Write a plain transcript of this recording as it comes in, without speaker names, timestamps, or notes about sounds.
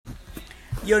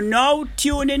You're now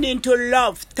tuning into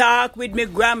Love Talk with me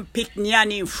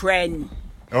Grandpicknyanny friend.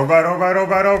 All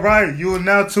right. You are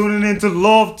now tuning into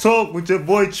Love Talk with your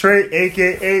boy Trey,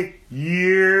 a.k.a.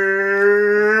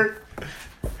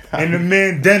 And the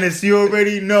man Dennis. You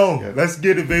already know. Let's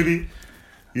get it, baby.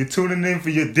 You're tuning in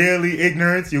for your daily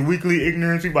ignorance, your weekly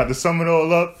ignorance. We about to sum it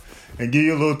all up and give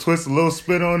you a little twist, a little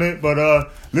spin on it.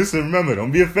 But listen, remember,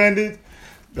 don't be offended,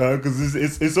 because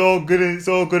it's all good. It's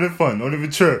all good and fun. Don't even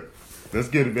trip. Let's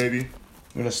get it, baby.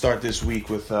 We're gonna start this week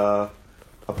with a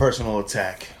personal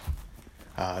attack.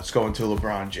 It's going to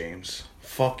LeBron James.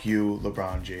 Fuck you,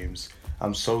 LeBron James.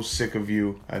 I'm so sick of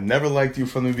you. I never liked you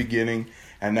from the beginning,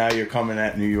 and now you're coming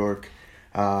at New York.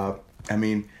 All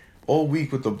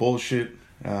week with the bullshit.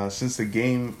 Since the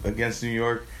game against New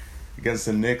York, against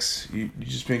the Knicks, you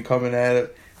just been coming at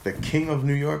it. The king of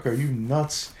New York, are you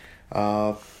nuts?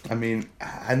 I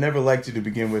never liked you to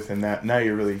begin with, and now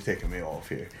you're really taking me off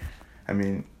here.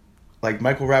 Like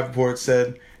Michael Rappaport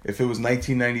said, if it was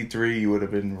 1993, you would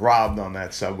have been robbed on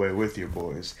that subway with your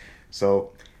boys.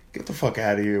 So get the fuck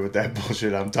out of here with that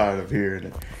bullshit. I'm tired of hearing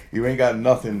it. You ain't got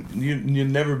nothing. You've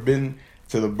never been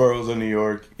to the boroughs of New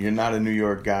York. You're not a New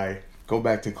York guy. Go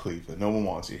back to Cleveland. No one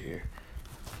wants you here.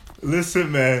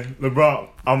 Listen, man, LeBron,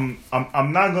 I'm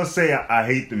not gonna say I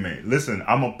hate the man. Listen,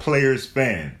 I'm a players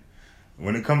fan.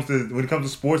 When it comes to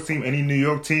sports team, any New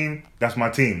York team, that's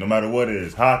my team. No matter what it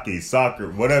is, hockey,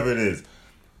 soccer, whatever it is,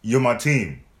 you're my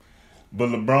team. But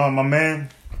LeBron, my man,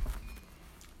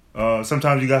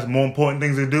 sometimes you got some more important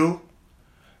things to do,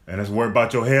 and that's worry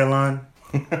about your hairline.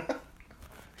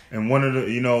 And one of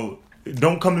the,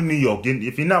 don't come to New York.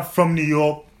 If you're not from New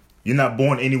York, you're not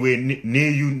born anywhere near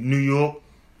you, New York,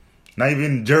 not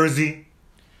even Jersey,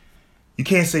 you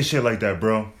can't say shit like that,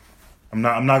 bro. I'm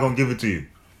not gonna give it to you.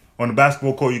 On the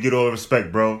basketball court, you get all the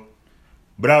respect, bro.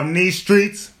 But out in these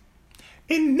streets,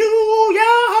 in New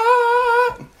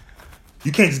York,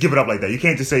 you can't just give it up like that. You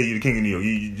can't just say you're the king of New York.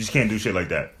 You just can't do shit like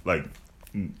that. Like,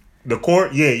 the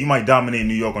court, yeah, you might dominate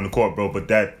New York on the court, bro, but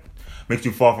that makes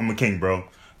you far from a king, bro.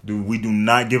 We do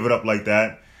not give it up like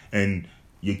that, and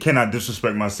you cannot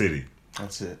disrespect my city.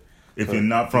 That's it. If you're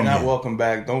not from here. You're not here. welcome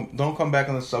back. Don't come back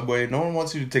on the subway. No one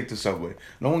wants you to take the subway.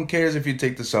 No one cares if you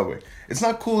take the subway. It's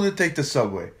not cool to take the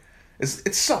subway.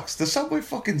 It sucks. The subway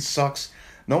fucking sucks.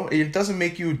 No, it doesn't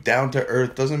make you down to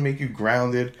earth. Doesn't make you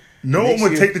grounded. No one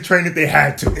would take the train if they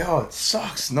had to. Yo, it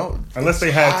sucks. No, unless they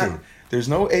had to. There's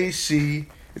no AC.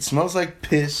 It smells like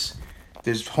piss.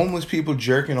 There's homeless people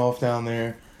jerking off down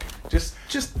there. Just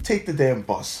take the damn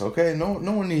bus, okay? No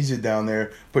one needs you down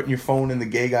there putting your phone in the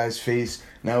gay guy's face.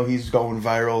 Now he's going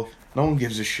viral. No one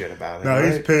gives a shit about it. No,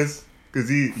 right? He's pissed because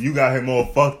you got him all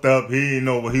fucked up. He didn't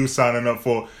know what he was signing up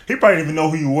for. He probably didn't even know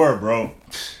who you were, bro.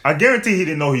 I guarantee he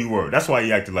didn't know who you were. That's why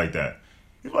he acted like that.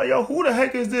 He's like, yo, who the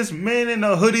heck is this man in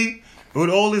a hoodie with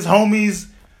all his homies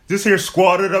just here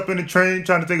squatted up in the train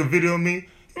trying to take a video of me?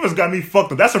 He must got me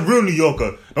fucked up. That's a real New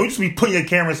Yorker. Don't just be putting your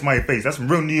camera in my face. That's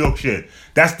some real New York shit.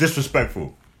 That's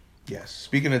disrespectful. Yes.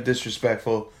 Speaking of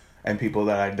disrespectful and people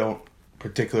that I don't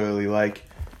particularly like,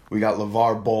 we got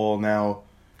LeVar Ball now.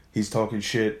 He's talking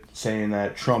shit, saying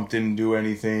that Trump didn't do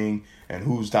anything, and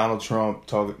who's Donald Trump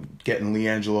getting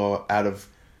LiAngelo out of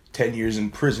 10 years in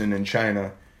prison in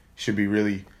China. Should be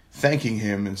really thanking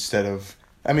him instead of...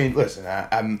 listen,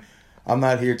 I'm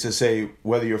not here to say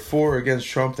whether you're for or against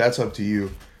Trump. That's up to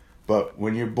you. But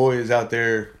when your boy is out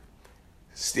there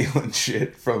stealing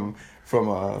shit from Louis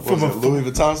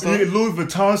Vuitton stuff? Yeah, Louis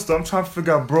Vuitton stuff. I'm trying to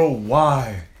figure out, bro,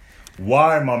 why?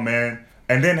 Why, my man?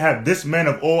 And then have this man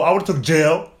of all... I would have took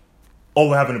jail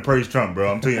over having to praise Trump,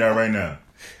 bro. I'm telling you that right now.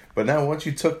 But now once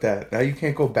you took that, now you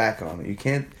can't go back on it. You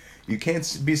can't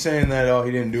be saying that,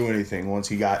 he didn't do anything once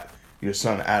he got your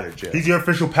son out of jail. He's your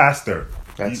official pastor.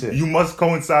 That's it. You must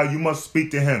coincide. You must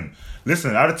speak to him.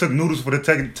 Listen, I'd have took noodles for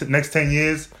the next 10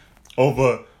 years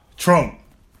over Trump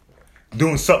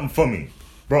doing something for me.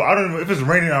 Bro, I don't know. If it's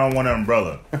raining, I don't want an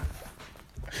umbrella.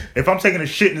 If I'm taking a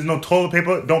shit and there's no toilet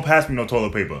paper, don't pass me no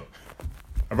toilet paper.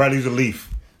 I'd rather use a leaf.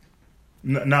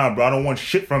 Nah, bro, I don't want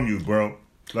shit from you, bro.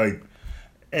 Like,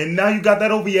 and now you got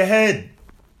that over your head.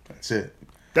 That's it.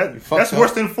 That's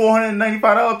worse than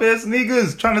 $495 pair of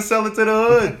sneakers trying to sell it to the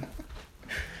hood.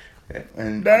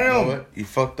 And damn. You know what? You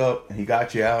fucked up. He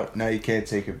got you out. Now you can't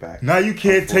take it back. Now you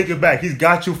can't take it back. He's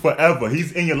got you forever.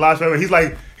 He's in your life forever. He's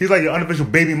like your unofficial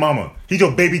baby mama. He's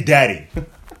your baby daddy.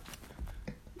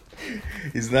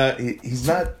 He's not.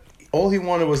 All he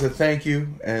wanted was a thank you,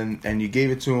 and you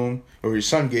gave it to him, or your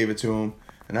son gave it to him,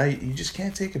 and now you just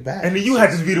can't take it back. And then you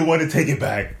had to be the one to take it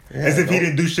back, as if he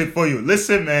didn't do shit for you.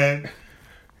 Listen, man.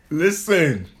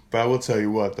 Listen. But I will tell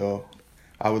you what, though.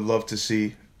 I would love to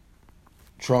see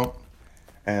Trump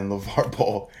and LeVar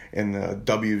Ball in the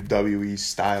WWE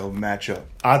style matchup.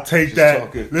 I'll take Just that.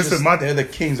 talking- Listen, they're the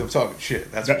kings of talking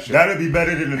shit. That's for sure. that'd be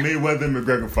better than the Mayweather and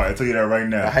McGregor fight. I'll tell you that right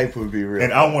now. The hype would be real.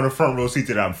 And I want a front row seat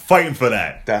to that. I'm fighting for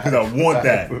that. Because I want the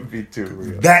that. hype would be too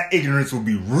real. That ignorance will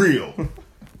be real.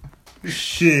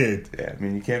 Shit. Yeah, I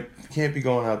mean, you can't be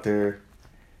going out there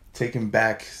taking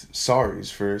back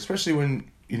sorries for, especially when,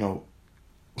 you know,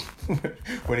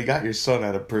 when he got your son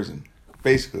out of prison,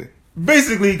 basically.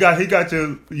 Basically, he got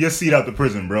your seat out the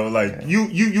prison, bro. Like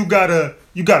you gotta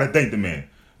thank the man.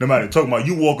 No matter talking about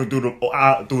you walking through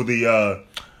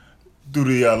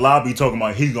the lobby talking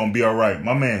about he's gonna be all right.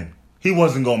 My man, he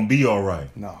wasn't gonna be all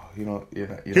right. No, you don't.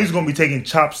 He was gonna be taking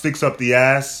chopsticks up the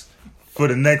ass for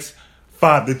the next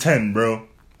 5 to 10, bro.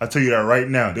 I tell you that right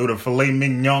now. They would have filet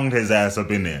mignoned his ass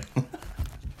up in there.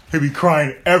 He'd be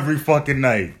crying every fucking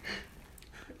night,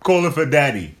 calling for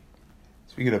daddy.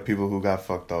 Speaking of people who got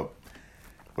fucked up,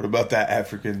 what about that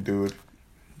African dude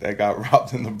that got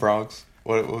robbed in the Bronx?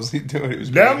 What was he doing? He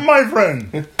was That my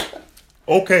friend.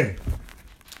 Okay.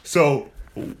 So,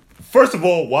 first of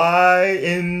all, why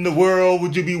in the world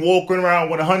would you be walking around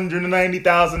with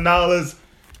 $190,000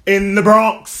 in the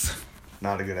Bronx?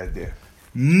 not a good idea.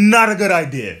 Not a good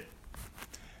idea.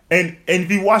 And if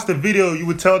you watch the video, you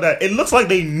would tell that it looks like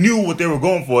they knew what they were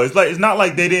going for. It's not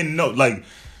like they didn't know. Like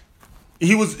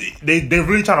they're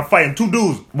really trying to fight him. Two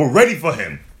dudes were ready for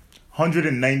him.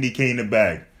 $190K in the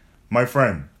bag. My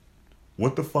friend,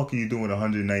 what the fuck are you doing with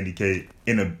 $190K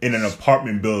in an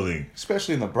apartment building?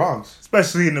 Especially in the Bronx.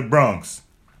 Especially in the Bronx.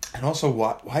 And also,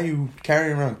 why are you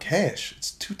carrying around cash?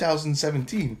 It's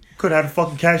 2017. Could have had a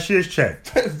fucking cashier's check.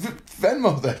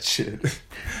 Venmo that shit.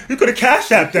 You could have cash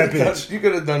apped that bitch. You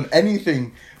could have done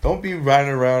anything. Don't be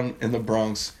riding around in the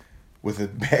Bronx with a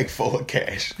bag full of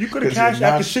cash. You could have cash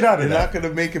apped the shit out of You're that. not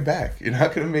gonna make it back. You're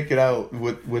not gonna make it out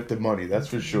with the money. That's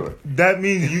for sure. That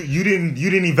means you didn't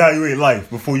evaluate life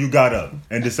before you got up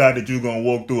and decided you were gonna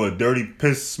walk through a dirty,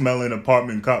 piss smelling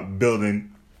apartment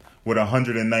building with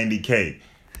 $190K.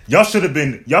 Y'all should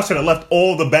have left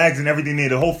all the bags and everything there.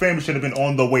 The whole family should have been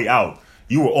on the way out.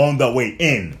 You were on the way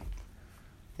in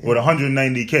with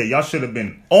 $190K. Y'all should have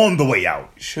been on the way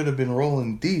out. You should have been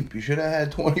rolling deep. You should have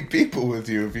had 20 people with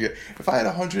you. If I had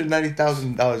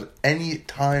 $190,000 any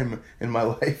time in my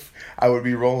life, I would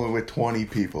be rolling with 20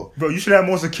 people. Bro, you should have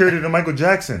more security than Michael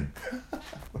Jackson.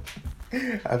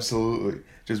 Absolutely.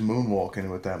 Just moonwalking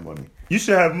with that money. You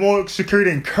should have more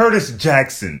security than Curtis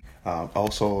Jackson.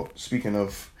 Also, speaking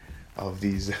of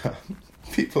these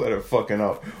people that are fucking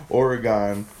up,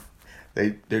 Oregon,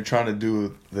 they're trying to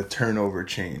do the turnover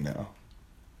chain now.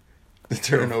 The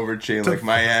turnover chain, like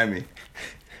Miami.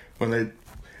 When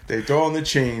they throw on the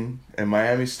chain, and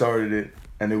Miami started it,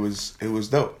 and it was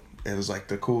dope. It was like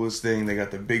the coolest thing. They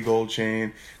got the big gold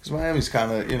chain. Because Miami's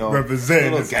kind of,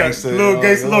 Representing. little gangster.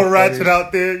 Little ratchet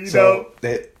out there, you know.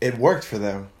 It worked for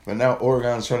them. But now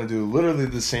Oregon's trying to do literally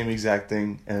the same exact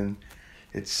thing, and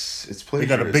it's They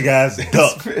plagiarism. got a big ass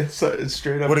duck. It's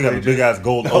straight up. What, they got a big ass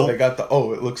gold No, oak? they got the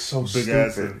it looks so Big stupid.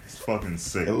 ass. It's fucking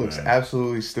sick. It looks man.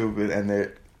 absolutely stupid, and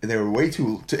they're way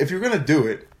too. If you're gonna do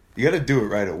it, you got to do it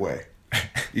right away.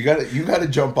 You got to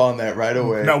jump on that right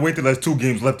away. Not wait till there's 2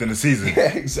 games left in the season.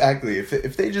 Yeah, exactly.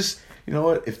 If they just, you know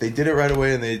what, if they did it right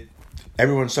away and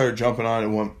everyone started jumping on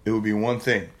it, it would be one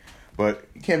thing. But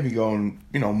you can't be going,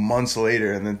 months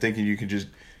later and then thinking you could just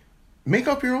make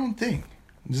up your own thing.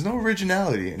 There's no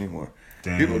originality anymore.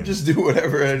 Damn. People just do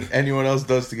whatever anyone else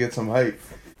does to get some hype.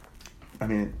 I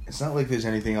mean, it's not like there's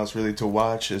anything else really to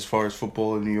watch as far as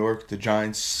football in New York. The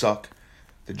Giants suck.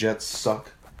 The Jets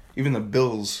suck. Even the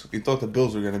Bills, you thought the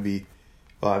Bills were going to be,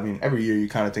 well, I mean, every year you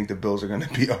kind of think the Bills are going to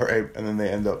be all right, and then they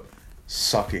end up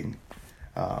sucking.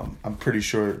 I'm pretty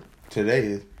sure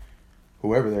today,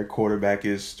 whoever their quarterback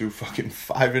is, threw fucking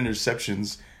 5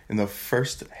 interceptions in the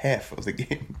first half of the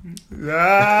game.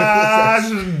 Ah,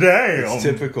 damn. It's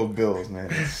typical Bills, man.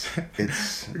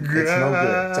 It's no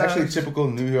good. It's actually typical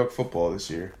New York football this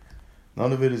year.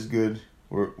 None of it is good.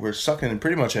 We're sucking in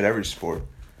pretty much at every sport.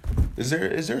 Is there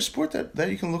a sport that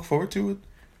you can look forward to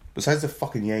besides the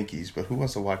fucking Yankees? But who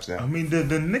wants to watch that? I mean,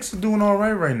 the Knicks are doing all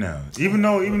right now. Even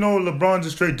though LeBron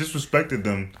just straight disrespected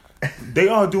them, they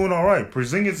are doing all right.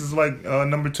 Porzingis is like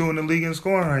number 2 in the league in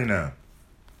scoring right now.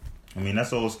 I mean,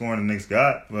 that's all the scoring the Knicks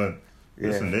got. But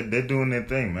listen, they're doing their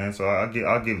thing, man. So I'll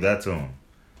give that to them.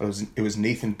 It was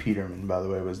Nathan Peterman, by the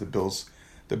way, was the Bills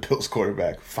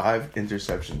quarterback. 5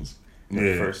 interceptions in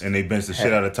the first. And they benched the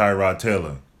shit out of Tyrod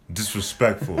Taylor.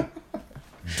 Disrespectful.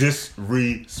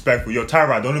 Disrespectful. Yo,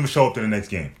 Tyrod, don't even show up to the next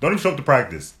game. Don't even show up to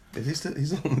practice. Is he still?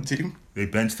 He's on the team. They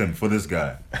benched him for this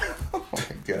guy. Oh my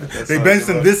god! They benched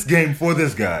him this game for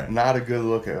this guy. Not a good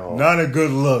look at all. Not a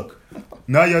good look.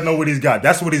 Now y'all know what he's got.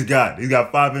 That's what he's got. He's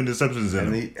got 5 interceptions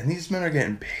in him. And these men are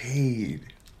getting paid.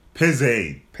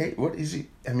 Paid. What is he?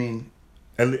 I mean,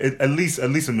 at least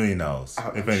 $1 million.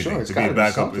 If anything, sure, to be a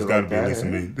backup, it's got to be at least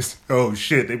 $1 million. Oh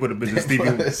shit! They put a bitch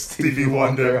of Stevie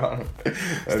Wonder on him.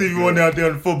 Stevie Wonder out there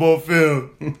on the football field.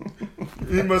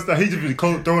 He must have. He just be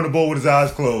throwing the ball with his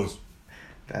eyes closed.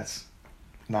 That's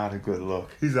not a good look.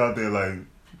 He's out there like,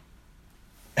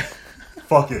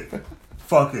 fuck it,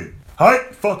 hi,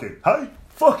 fuck it.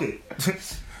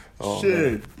 Oh,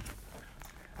 shit.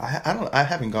 Man. I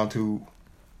haven't gone to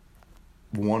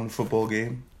one football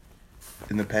game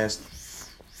in the past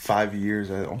 5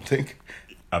 years. I don't think.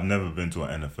 I've never been to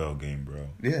an NFL game, bro.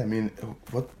 Yeah, I mean,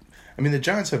 the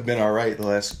Giants have been all right the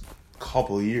last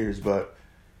couple of years, but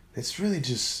it's really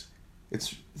just,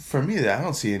 it's for me that I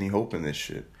don't see any hope in this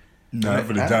shit. Not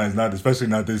for the Giants, especially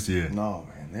not this year. No,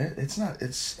 man, it's not.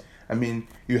 I mean,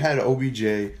 you had OBJ,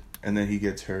 and then he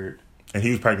gets hurt, and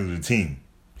he was practically the team.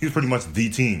 He was pretty much the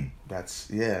team.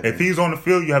 If he's on the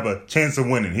field, you have a chance of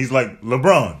winning. He's like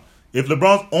LeBron. If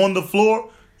LeBron's on the floor,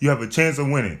 you have a chance of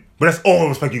winning. But that's all the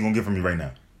respect you're gonna get from me right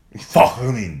now. Fuck,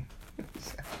 I mean.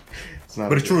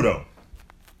 But it's true though.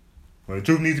 When the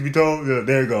truth needs to be told,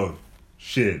 there it goes.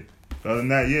 Shit. Other than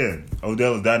that, yeah,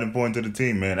 Odell is that important to the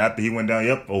team, man. After he went down,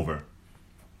 over.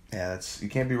 Yeah, you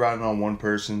can't be riding on one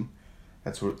person.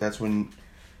 That's when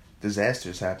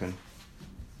disasters happen.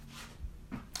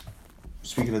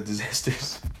 Speaking of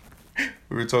disasters,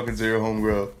 we were talking to your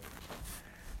homegirl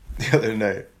the other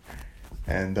night,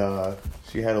 and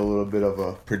she had a little bit of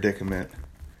a predicament.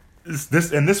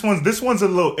 This one's a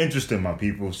little interesting, my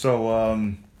people.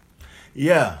 So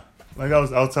yeah, like I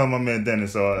was telling my man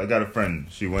Dennis. So I got a friend.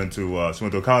 She went to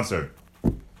a concert,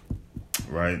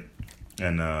 right?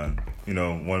 And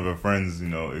one of her friends,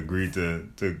 agreed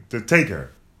to take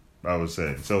her. I would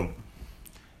say so.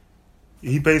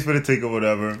 He pays for the ticket,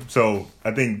 whatever. So I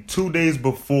think 2 days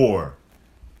before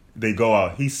they go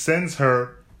out, he sends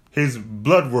her his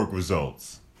blood work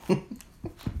results.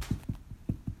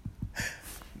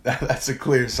 That's a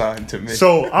clear sign to me.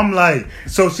 So I'm like,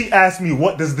 so she asked me,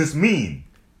 what does this mean?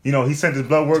 He sent his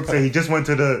blood work, say he just went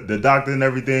to the doctor and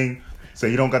everything, say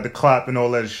he don't got the clap and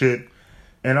all that shit.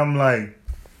 And I'm like,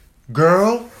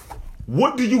 girl,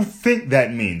 what do you think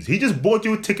that means? He just bought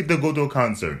you a ticket to go to a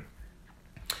concert.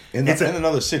 In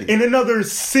another city. In another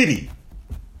city.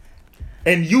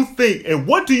 And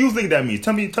what do you think that means?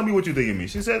 Tell me what you think it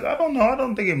means. She says, I don't know. I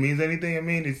don't think it means anything. I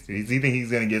mean, is he think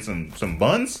he's gonna get some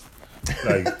buns?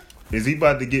 Like, is he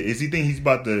think he's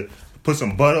about to put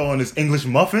some butter on his English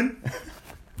muffin?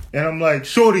 And I'm like,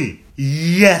 shorty,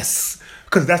 yes.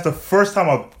 Because that's the first time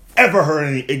I've ever heard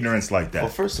any ignorance like that.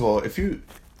 Well, first of all, if you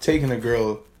taking a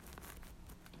girl,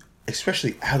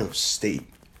 especially out of state,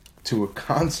 to a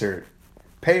concert,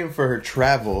 paying for her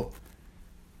travel,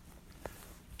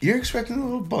 you're expecting a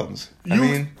little buns.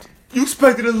 You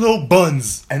expected a little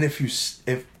buns. And if you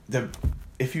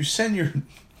send your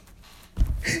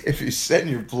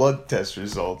blood test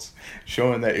results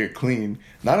showing that you're clean,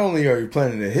 not only are you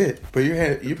planning to hit, but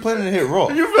you're planning to hit raw.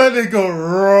 You're planning to go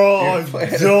raw,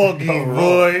 doggy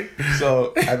boy.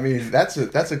 So I mean, that's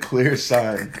a clear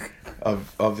sign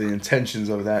of the intentions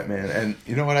of that man. And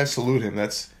you know what? I salute him.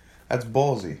 That's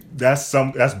ballsy. That's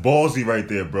ballsy right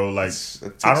there, bro. Like,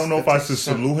 I don't know if I should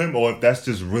salute him or if that's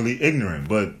just really ignorant.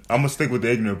 But I'm gonna stick with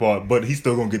the ignorant part. But he's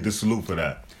still gonna get the salute for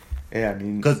that. Yeah, I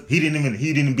mean, because he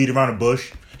didn't beat around the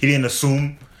bush. He didn't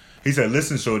assume. He said,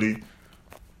 "Listen, shorty,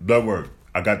 blood work.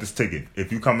 I got this ticket.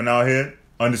 If you coming out here,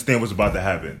 understand what's about to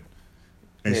happen."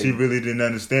 And she really didn't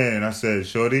understand. And I said,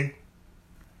 "Shorty,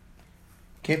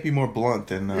 can't be more blunt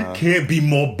than it can't be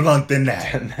more blunt than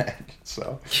that.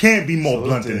 So can't be more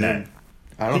blunt than that."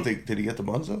 I don't think did he get the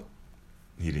buns though?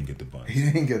 He didn't get the buns. He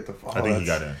didn't get the buns. I think he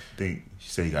got she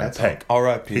said he got a peck.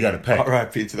 R.I.P. He got a peck.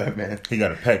 R.I.P. to that man. He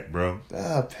got a peck, bro.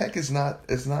 Peck is not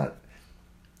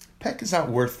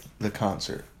worth the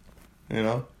concert. You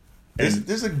know,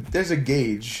 there's a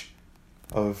gauge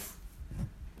of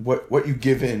what you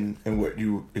give in and what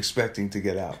you expecting to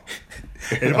get out.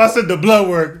 And if I said the blood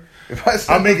work,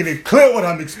 I'm making it clear what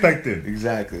I'm expecting.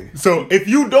 Exactly. So if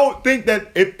you don't think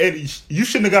that you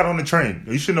shouldn't have got on the train,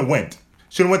 or you shouldn't have went.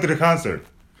 Should have went to the concert.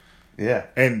 Yeah.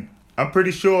 And I'm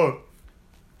pretty sure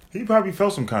he probably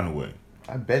felt some kind of way.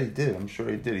 I bet he did. I'm sure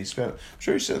he did. I'm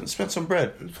sure he spent some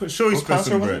bread. For sure he spent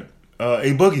some bread.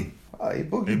 A Boogie. A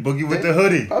Boogie. A Boogie with the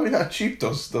hoodie. Probably not cheap,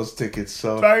 those tickets.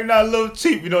 So probably not a little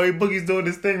cheap. A Boogie's doing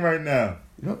this thing right now.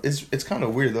 It's kind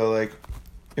of weird though. Like,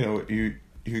 you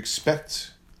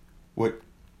expect what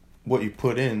what you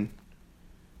put in.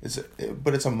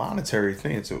 But it's a monetary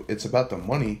thing. It's about the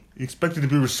money. You expect it to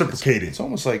be reciprocated. It's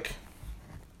almost like,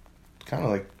 kind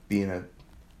of like being a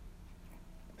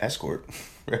escort,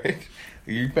 right?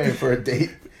 You're paying for a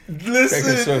date.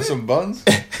 Listen, some buns.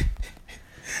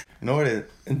 You know what?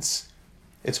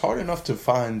 It's hard enough to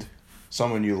find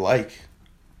someone you like.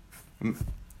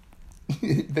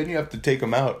 Then you have to take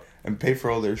them out and pay for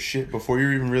all their shit before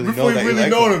you even really know that you like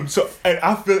them. So,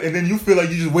 and then you feel like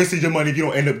you just wasted your money if you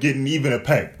don't end up getting even a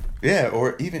peck. Yeah,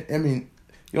 or even, I mean,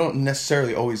 you don't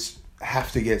necessarily always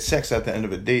have to get sex at the end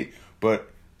of a date, but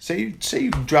say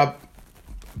you drop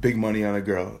big money on a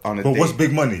girl on a date. But what's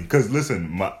big money? Because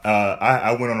listen,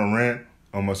 I went on a rant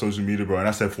on my social media, bro, and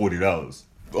I said $40.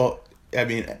 Well, I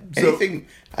mean, anything.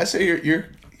 I say you're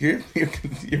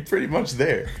pretty much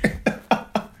there.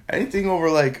 Anything over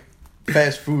like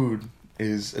fast food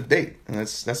is a date, and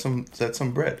that's some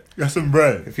bread. That's some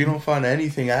bread. If you don't find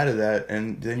anything out of that,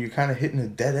 and then you're kind of hitting a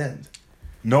dead end.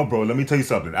 No, bro. Let me tell you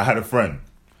something. I had a friend.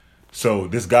 So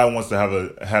this guy wants to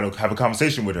have a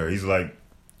conversation with her. He's like,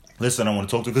 listen, I want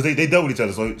to talk to her because they dealt with each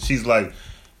other. So she's like,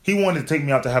 he wanted to take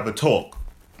me out to have a talk,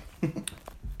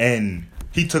 and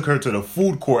he took her to the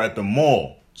food court at the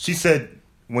mall. She said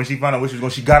when she found out where she was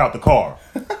going, she got out the car.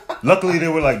 Luckily, they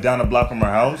were like down the block from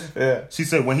her house. Yeah. She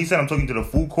said when he said I'm talking to the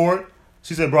food court,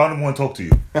 she said, bro, I don't want to talk to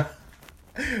you.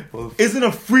 Well, isn't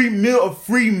a free meal a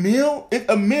free meal?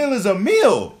 A meal is a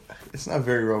meal. It's not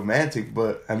very romantic,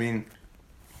 but I mean,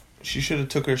 she should have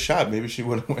took her shot. Maybe she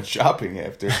would have went shopping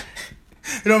after. You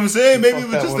know what I'm saying? Maybe it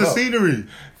was just the scenery.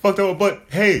 Fucked up. But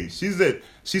hey, she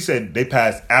said they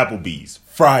passed Applebee's,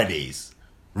 Fridays,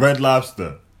 Red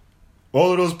Lobster,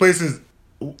 all of those places.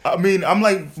 I mean, I'm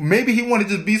like, maybe he wanted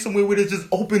to just be somewhere where there's just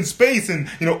open space and,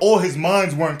 you know, all his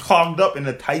minds weren't clogged up in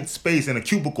a tight space in a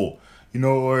cubicle, you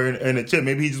know, or in a chair.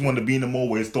 Maybe he just wanted to be in the mall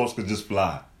where his thoughts could just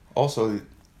fly. Also,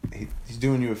 he's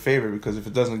doing you a favor because if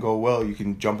it doesn't go well, you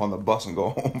can jump on the bus and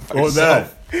go home by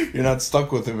yourself. You're not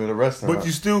stuck with him in a restaurant. But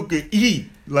you still can eat.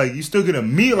 Like, you still get a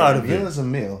meal out of it. A meal is a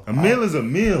meal. A meal is a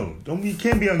meal. You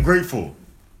can't be ungrateful.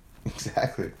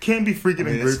 Exactly. Can't be freaking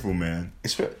ungrateful, man.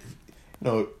 You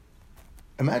know,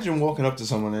 imagine walking up to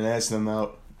someone and asking them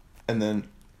out, and then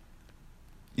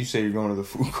you say you're going to the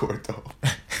food court, though.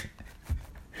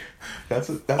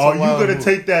 Are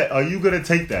you gonna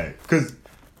take that? Because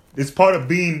it's part of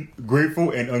being grateful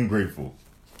and ungrateful,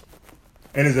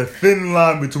 and there's a thin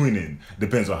line between it.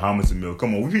 Depends on how much a meal.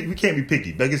 Come on, we can't be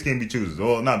picky. Beggars can't be choosers.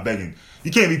 Or not begging. You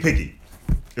can't be picky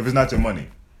if it's not your money.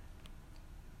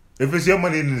 If it's your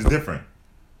money, then it's different.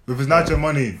 If it's not your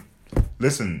money,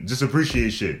 listen, just appreciate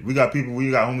shit. We got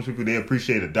homeless people, they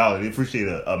appreciate $1. They appreciate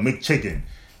a McChicken.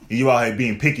 And you out here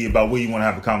being picky about where you want to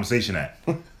have a conversation at.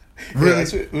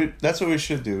 Really? Yeah, that's what we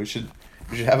should do. We should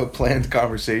have a planned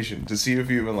conversation to see if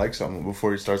you even like someone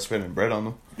before you start spending bread on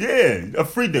them. Yeah, a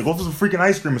free day. Go for some freaking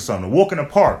ice cream or something. Walk in the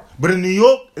park. But in New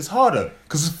York, it's harder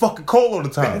because it's fucking cold all the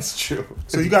time. That's true.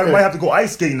 So you might have to go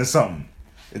ice skating or something.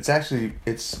 It's actually,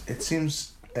 it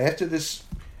seems, after this,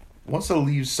 once the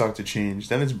leaves start to change,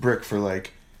 then it's brick for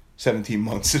like 17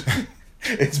 months.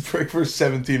 It's brick for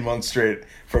 17 months straight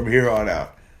from here on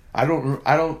out. I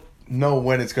don't know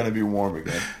when it's going to be warm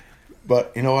again.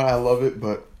 But you know what? I love it,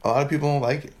 but a lot of people don't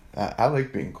like it. I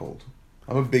like being cold.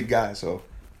 I'm a big guy, so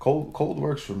cold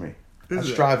works for me. I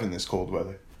strive in this cold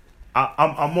weather.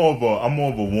 I'm more of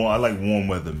a warm. I like warm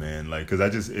weather, man. Like, cause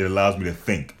it allows me to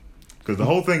think. Cause the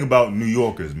whole thing about New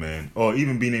Yorkers, man, or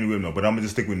even being anywhere, no, but I'm gonna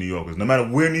just stick with New Yorkers. No matter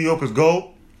where New Yorkers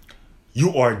go,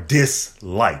 you are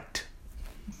disliked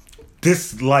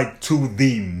to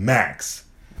the max.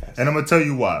 And I'm gonna tell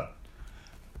you why.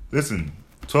 Listen,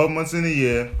 12 months in a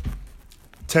year,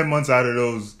 10 months out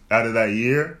of that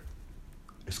year,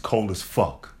 it's cold as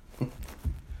fuck.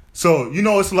 So, you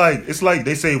know, it's like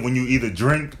they say when you either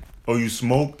drink or you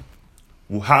smoke,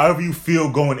 however you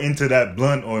feel going into that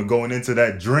blunt or going into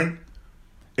that drink,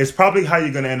 it's probably how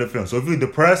you're going to end up feeling. So if you're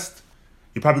depressed,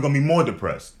 you're probably going to be more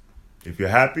depressed. If you're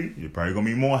happy, you're probably going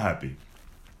to be more happy.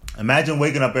 Imagine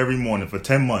waking up every morning for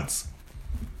 10 months.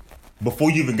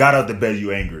 Before you even got out of bed,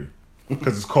 you angry.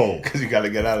 Because it's cold. Because you got to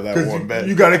get out of that warm bed.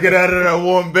 You got to get out of that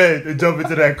warm bed and jump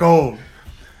into that cold.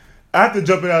 After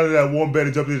jumping out of that warm bed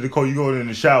and jumping into the cold, you go in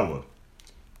the shower.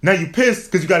 Now you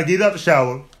pissed because you got to get out the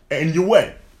shower and you're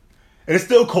wet. And it's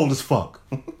still cold as fuck.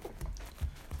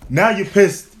 Now you're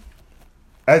pissed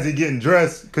as you're getting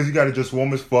dressed because you got to dress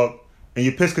warm as fuck. And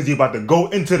you're pissed because you're about to go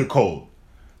into the cold.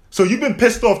 So you've been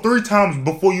pissed off 3 times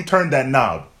before you turned that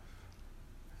knob.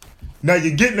 Now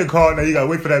you get in the car, now you got to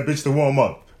wait for that bitch to warm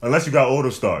up. Unless you got auto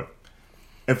start.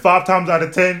 And 5 times out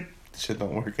of 10, shit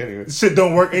don't work anyway. Shit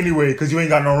don't work anyway because you ain't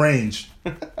got no range.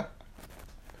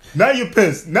 Now you're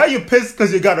pissed. Now you're pissed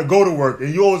because you got to go to work.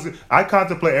 And you always, I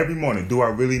contemplate every morning, do I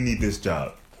really need this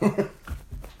job?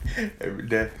 Every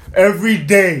day. Every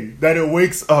day that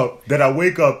I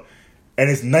wake up and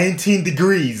it's 19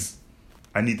 degrees,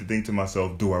 I need to think to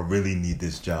myself, do I really need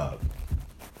this job?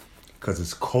 Because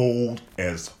it's cold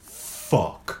as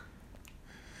fuck.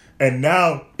 And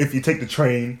now, if you take the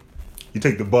train, you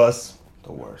take the bus,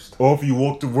 The worst. or if you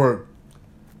walk to work,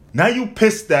 now you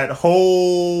pissed that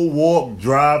whole walk,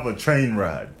 drive, or train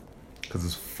ride. Because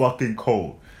it's fucking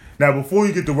cold. Now, before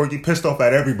you get to work, you pissed off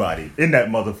at everybody in that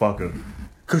motherfucker.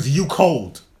 Because you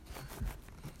cold.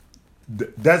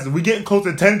 We getting close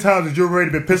to 10 times that you're ready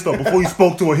to be pissed off before you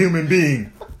spoke to a human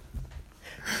being.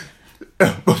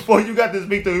 Before you got to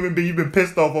speak to a human being, you've been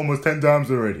pissed off almost 10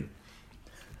 times already.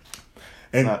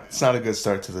 And It's not a good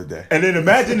start to the day. and then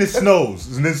imagine it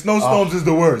snows. And then snowstorms is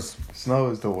the worst. Snow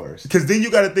is the worst. Because then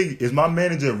you got to think, is my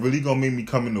manager really going to make me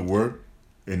come into work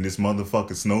in this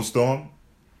motherfucking snowstorm?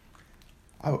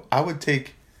 I would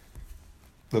take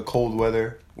the cold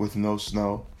weather with no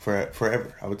snow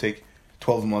forever. I would take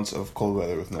 12 months of cold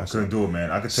weather with no I snow. couldn't do it,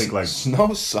 man. I could take like,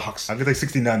 Snow sucks. I could take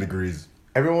 69 degrees.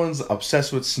 Everyone's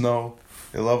obsessed with snow.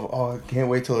 They love, I can't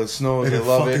wait till it snows. And They it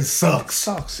love fucking it. sucks. It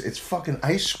sucks. It's fucking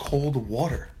ice cold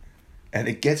water. And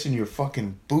it gets in your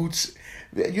fucking boots.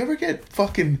 You ever get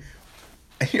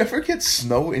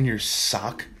snow in your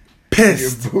sock?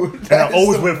 Pissed. Your boot? And That I is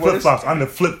always the wear worst. flip-flops. I'm the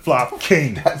flip-flop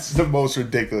king. That's the most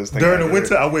ridiculous thing. During I've the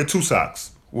winter, heard. I wear 2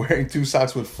 socks. Wearing 2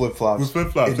 socks with flip-flops. With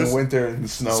flip-flops. In the This- winter and the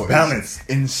snow. it's is balance.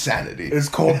 Insanity. It's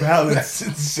called balance. That's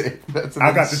insane. That's an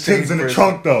I got the insane Timbs in the person.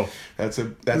 trunk, though. That's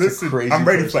a Listen, crazy I'm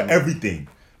ready person. for everything.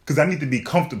 Because I need to be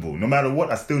comfortable. No matter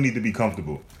what, I still need to be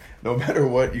comfortable. No matter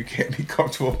what, you can't be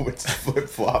comfortable with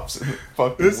flip-flops in the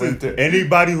fucking Listen, winter.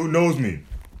 anybody who knows me,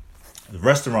 the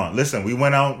restaurant. Listen, we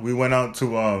went out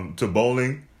to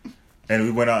bowling,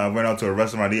 and I went out to a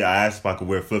restaurant. I asked if I could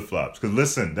wear flip flops because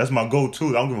listen, that's my go-to.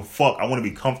 I don't give a fuck. I want to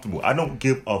be comfortable. I don't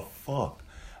give a fuck.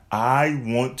 I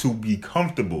want to be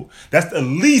comfortable. That's the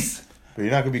least. But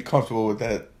you're not gonna be comfortable with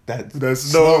that The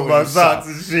snow in my your socks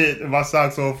sock. and shit. And my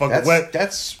socks all fucking wet.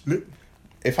 That's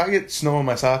if I get snow in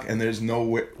my sock and there's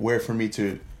nowhere for me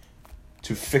to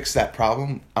fix that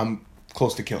problem, I'm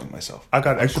close to killing myself. I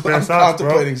got extra pair I'm of socks, bro.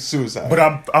 contemplating suicide. But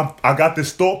I got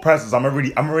this thought process. I'm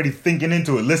already thinking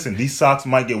into it. Listen, these socks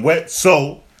might get wet,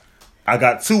 so I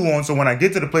got 2 on. So when I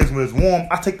get to the place where it's warm,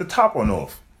 I take the top one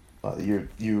off.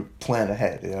 You plan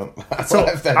ahead, you know. So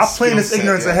have that I plan this skill set,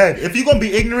 ignorance yeah. ahead. If you're gonna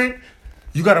be ignorant,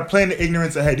 you gotta plan the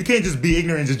ignorance ahead. You can't just be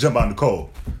ignorant and just jump out in the cold.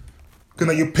 Cause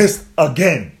now you're pissed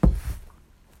again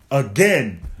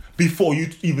before you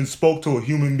even spoke to a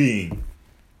human being.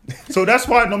 So that's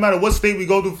why no matter what state we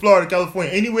go to, Florida,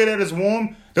 California, anywhere that is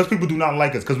warm, those people do not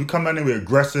like us because we come out there with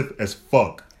aggressive as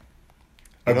fuck.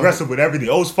 Aggressive with everything.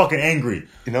 Always fucking angry.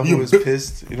 You know who was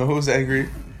pissed? You know who was angry?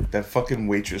 That fucking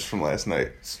waitress from last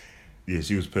night. Yeah,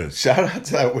 she was pissed. Shout out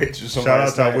to that waitress from Shout out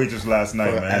last to night. our waitress last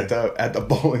night, man. At the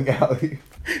bowling alley.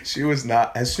 She was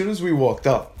not. As soon as we walked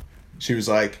up, she was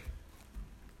like,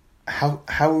 "How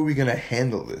are we gonna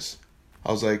handle this?"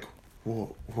 I was like,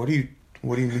 well, "What do you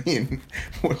mean?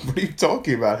 What are you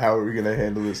talking about? How are we gonna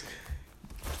handle this?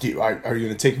 Are you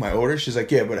gonna take my order?" She's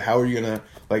like, "Yeah, but how are you gonna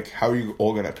how are you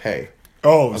all gonna pay?"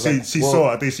 Oh, like, she well-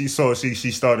 saw. I think she saw.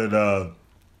 She started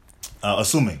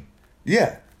assuming.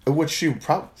 Yeah, which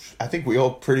I think we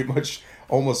all pretty much,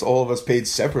 almost all of us paid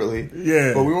separately.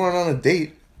 Yeah. But we weren't on a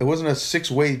date. It wasn't a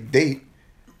 6-way date.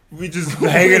 We just We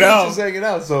hanging were out. Just hanging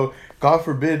out. So, God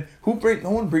forbid, no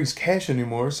one brings cash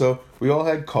anymore. So, we all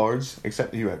had cards,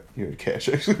 except you had cash,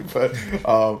 actually. But,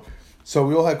 so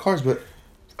we all had cards. But,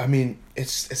 I mean,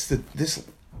 it's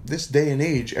this day and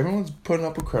age, everyone's putting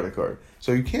up a credit card.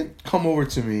 So, you can't come over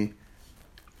to me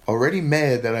already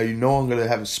mad that I'm going to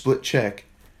have a split check.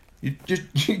 You're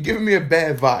giving me a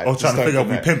bad vibe. Oh, trying to figure out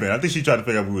the if we pimping. I think she tried to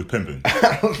figure out if we was pimping.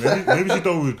 Maybe she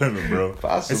thought we was pimping, bro.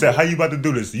 Possibly. And said, "How you about to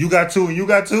do this? You got 2 and you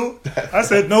got 2?" I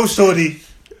said, "No, shorty.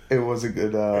 It was a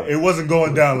good. It wasn't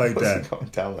going down like It wasn't that." going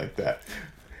down like that.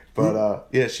 But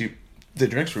yeah, the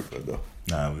drinks were good though.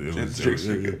 Nah, it was lit.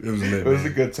 It was a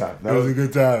Man. good time. It was a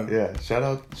good time. Yeah, shout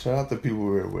out the people we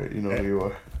were with. You know who you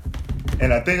are.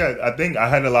 And I think I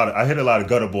hit a lot of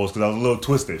gutter balls because I was a little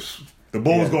twisted. The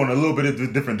ball was going a little bit of a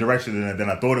different direction than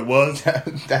I thought it was.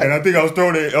 And I think I was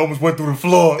throwing it almost went through the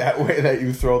floor. That way that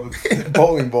you throw the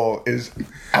bowling ball is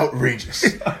outrageous.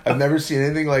 I've never seen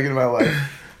anything like it in my life.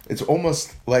 It's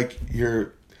almost like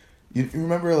you're You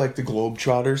remember like the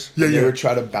Globetrotters? Yeah, They yeah. would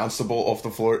try to bounce the ball off the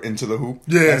floor into the hoop.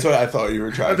 Yeah. That's what I thought you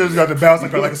were trying I to just do. got to bounce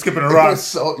like skipping a It rock.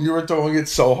 was you were throwing it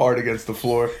so hard against the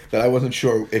floor that I wasn't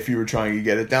sure if you were trying to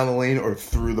get it down the lane or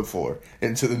through the floor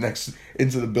into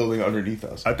the building underneath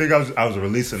us. I think I was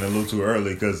releasing it a little too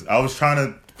early because I was trying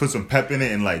to put some pep in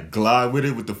it and like glide with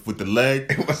it with the leg.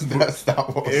 That's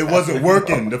not what was It wasn't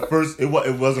happening. working.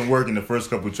 It wasn't working the first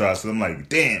couple tries. So I'm like,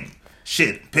 damn,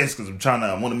 shit, pissed because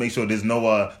I want to make sure there's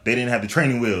no they didn't have the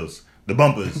training wheels, the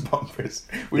bumpers, Bumpers.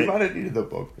 We might have needed the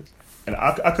bumpers. and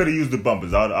I could have used the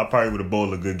bumpers. I probably would have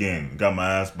bowled a good game. Got my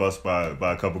ass bust by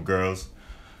a couple girls.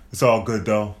 It's all good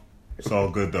though.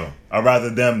 I'd rather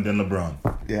them than LeBron.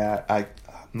 Yeah, I'm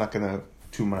not gonna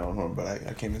toot my own horn, but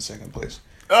I came in second place.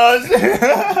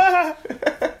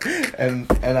 And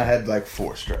I had like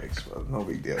 4 strikes, but no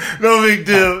big deal. No big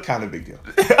deal. Kind of big deal.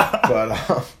 But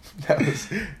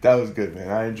that was good, man.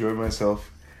 I enjoyed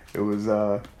myself. It was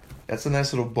that's a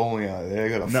nice little bowling alley there. I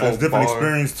got a No, full it's a different bar.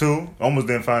 experience too. Almost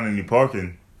didn't find any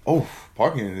parking. Oh,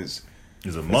 parking is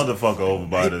There's a motherfucker over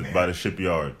by the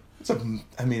shipyard.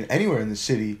 I mean, anywhere in the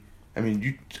city. I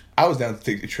mean, I was down to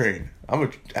take the train.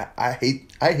 I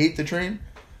hate the train,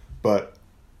 but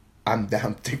I'm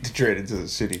down to take the train into the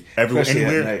city. Especially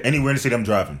at night. Anywhere in the city, I'm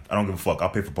driving. I don't give a fuck. I'll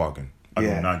pay for parking. I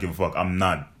Yeah. do not give a fuck. I'm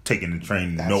not taking the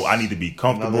train. That's No, I need to be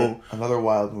comfortable. Another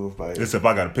wild move by you. Listen, if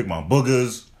I gotta pick my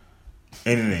boogers,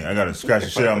 anything, I gotta scratch the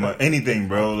shit out of my anything,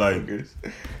 bro. Like,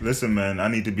 listen, man, I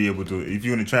need to be able to. If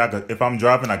you're in the train, if I'm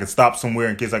driving, I could stop somewhere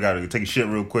in case I gotta take a shit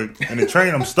real quick. In the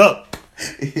train, I'm stuck.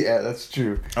 Yeah, that's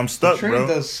true. I'm stuck, the train bro.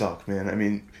 does suck, man. I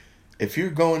mean, if you're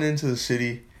going into the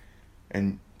city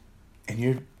and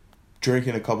you're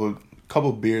drinking a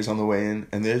couple beers on the way in,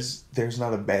 and there's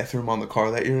not a bathroom on the car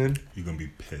that you're in, You're gonna be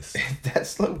pissed.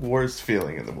 that's the worst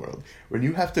feeling in the world. When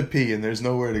you have to pee and there's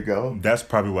nowhere to go. That's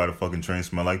probably why the fucking train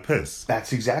smell like piss.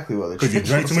 That's exactly what the Because you train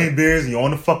drank too smells many beers and you're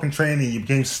on the fucking train and you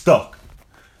became stuck.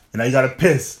 And now you gotta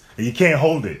piss and you can't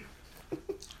hold it.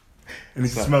 And it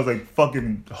just smells like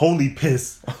fucking holy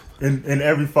piss in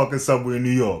every fucking subway in New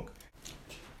York.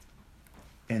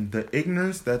 And the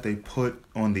ignorance that they put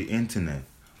on the internet.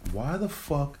 Why the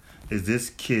fuck is this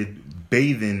kid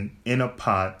bathing in a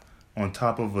pot on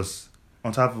top of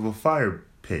a fire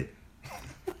pit?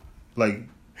 Like,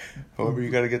 However, you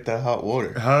gotta get that hot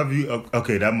water. how have you?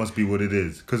 Okay, that must be what it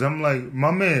is. Cause I'm like,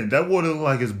 my man, that water look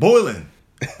like it's boiling.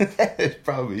 It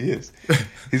probably is.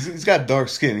 He's got dark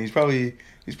skin. He's probably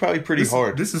pretty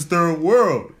hard. This is third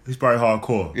world. He's probably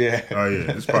hardcore. Yeah. Oh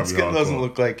yeah. It's That probably skin hardcore. doesn't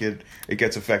look like it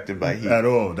gets affected by heat. at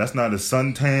all. That's not a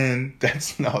suntan.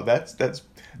 That's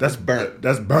burnt.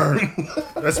 That's burnt.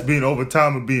 That's being over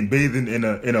time of being bathing in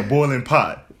a boiling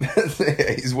pot.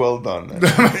 Yeah, he's well done. Man.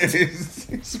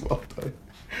 he's well done.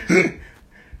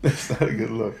 That's not a good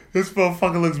look. This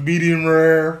motherfucker looks medium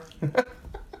rare.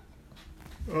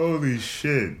 Holy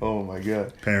shit. Oh my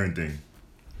god. Parenting.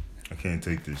 I can't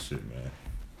take this shit, man.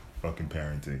 Fucking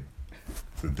parenting.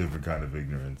 It's a different kind of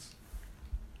ignorance.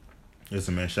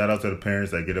 Listen, man, shout out to the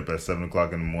parents that get up at 7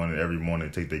 o'clock in the morning every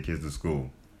morning to take their kids to school.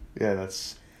 Yeah,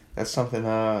 that's something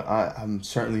I'm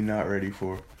certainly not ready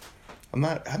for. I'm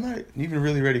not even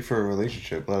really ready for a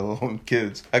relationship, let alone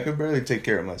kids. I could barely take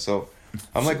care of myself.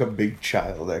 I'm like a big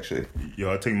child, actually.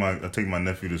 Yo, I take my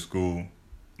nephew to school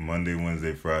Monday,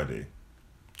 Wednesday, Friday,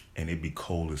 and it be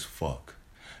cold as fuck,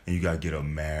 and you gotta get up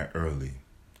mad early.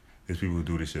 There's people who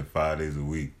do this shit 5 days a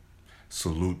week.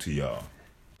 Salute to y'all.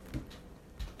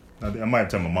 I might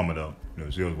tell my mama though. You know,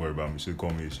 she always worry about me. She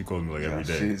calls me like every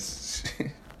day.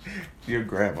 Your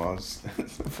grandma's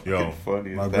fucking Yo,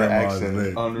 funny. my That grandma's accent,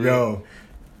 lit. unreal. Yo,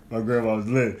 my grandma was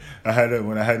lit.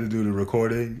 When I had to do the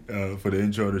recording for the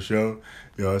intro of the show.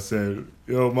 Yo, I said,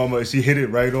 "Yo, mama," she hit it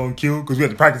right on cue because we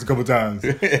had to practice a couple times. So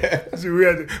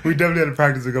we definitely had to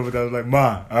practice a couple times. Like,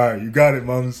 Ma, all right, you got it,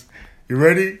 mums. You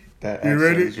ready? That You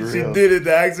ready? accent is She real. did it.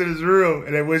 The accent is real.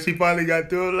 And then when she finally got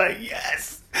through, I'm like,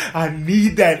 yes, I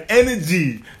need that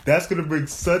energy. That's gonna bring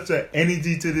such an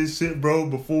energy to this shit, bro.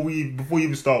 Before you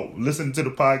even start listening to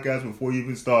the podcast, before you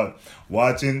even start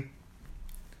watching,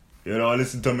 you know,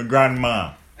 listen to my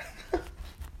grandma.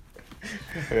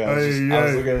 Yeah, I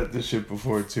was looking at this shit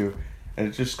before too, and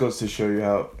it just goes to show you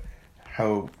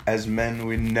how as men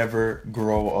we never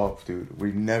grow up, dude.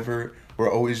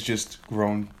 We're always just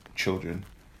grown children.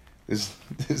 This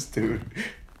dude,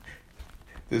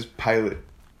 this pilot,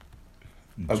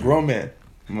 a grown man,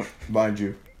 mind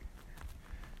you.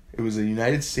 It was a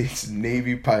United States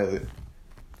Navy pilot.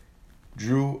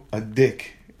 Drew a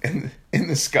dick in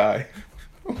the sky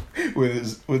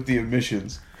with the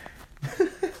emissions.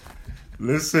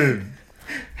 Listen,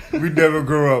 we never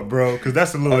grow up, bro, because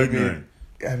that's a little ignorant.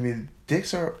 I mean,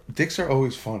 dicks are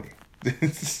always funny.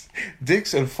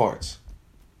 Dicks and farts.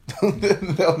 They'll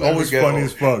never Always get funny old.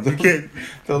 as fuck. You can't.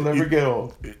 They'll never get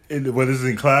old. Whether it's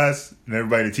in class and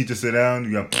everybody, the teacher sit down,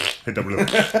 you got hit that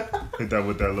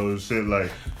with that little shit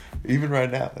like. Even right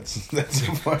now, that's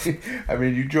funny. I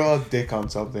mean, you draw a dick on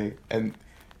something, and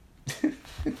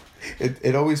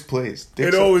it always plays.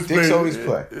 Dicks always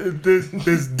play.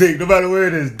 This dick, no matter where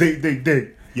it is,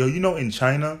 dick. Yo, you know in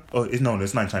China? Oh, it's not in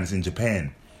China. It's in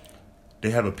Japan. They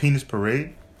have a penis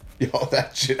parade. Yo,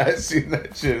 that shit, I seen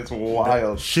that shit. It's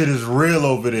wild. That shit is real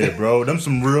over there, bro. Them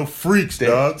some real freaks,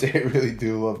 dog. They really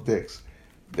do love dicks.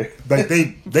 Like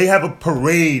they have a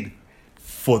parade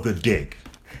for the dick,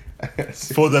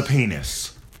 for the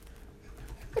penis.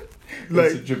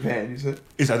 Like it's Japan, you said?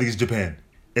 I think it's Japan.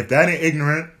 If that ain't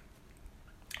ignorant,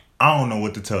 I don't know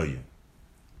what to tell you.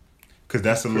 Cause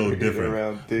that's a little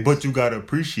different. But you gotta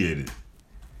appreciate it.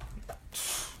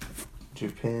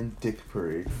 Japan Dick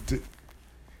Parade.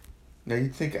 Now you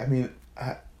think? I mean,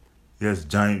 yes,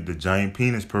 the giant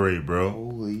penis parade, bro.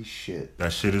 Holy shit!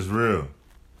 That shit is real.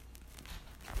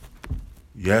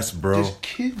 Yes, bro. There's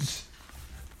kids,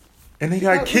 and they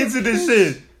got kids in this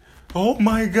shit. Oh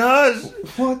my gosh!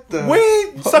 What the?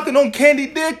 Wait, sucking on candy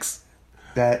dicks.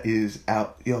 That is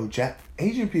out. Yo,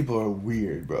 Asian people are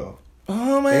weird, bro.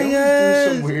 Oh my gosh! They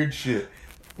do some weird shit.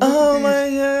 Oh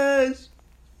my gosh!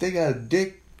 They got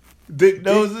dick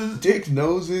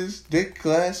noses, dick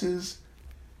glasses.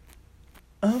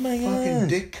 Oh my god!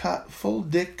 Fucking full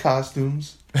dick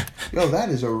costumes. Yo, that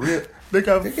is a real. They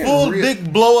got full dick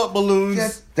blow up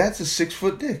balloons. That's a 6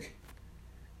 foot dick.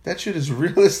 That shit is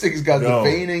realistic. It's got the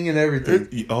veining and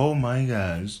everything. Oh my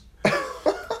gosh! They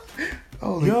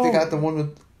got the one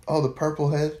with the purple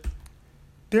head.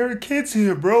 There are kids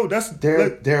here, bro.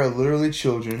 There are literally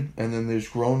children, and then there's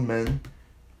grown men,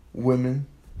 women.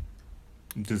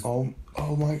 Just my!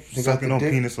 They sucking got on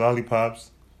penis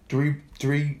lollipops.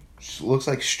 Three looks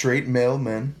like straight male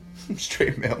men.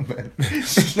 Straight male men.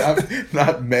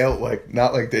 not male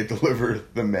not like they deliver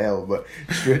the mail, but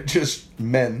straight just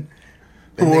men.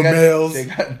 Who are males? They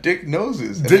got dick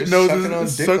noses. Dick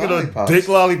noses sucking on dick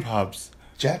lollipops.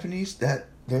 Japanese, that's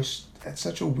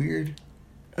such a weird.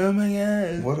 Oh my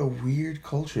god! What a weird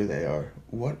culture they are.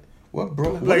 What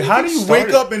bro? Like, how do you wake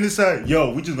up and decide,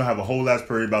 yo, we just gonna have a whole ass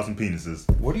parade about some penises?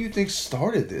 What do you think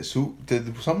started this? Who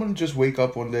did someone just wake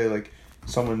up one day, like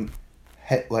someone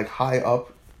like high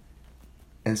up,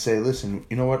 and say, listen,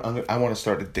 you know what? I want to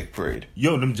start a dick parade.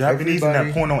 Yo, them Japanese in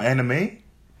that porno anime.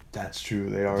 That's true.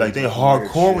 They are like they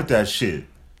hardcore with that shit.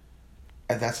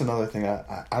 And that's another thing.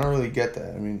 I don't really get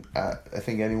that. I mean, I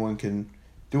think anyone can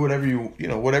do whatever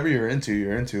whatever you're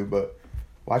into. But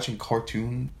watching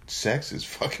cartoon sex is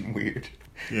fucking weird.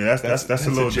 Yeah, that's a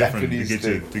little different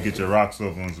to get your rocks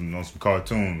off on some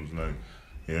cartoons. Like,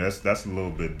 yeah, that's a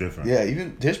little bit different. Yeah,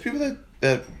 even there's people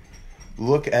that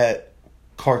look at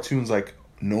cartoons like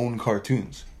known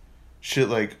cartoons. Shit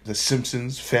like The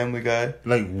Simpsons, Family Guy.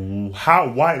 Like,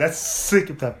 why? That's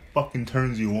sick if that fucking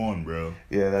turns you on, bro.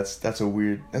 Yeah, that's a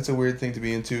weird thing to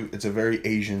be into. It's a very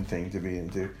Asian thing to be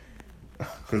into.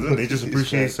 Because they just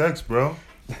appreciate sex, bro.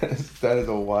 That is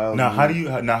a wild. Now, how do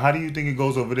you think it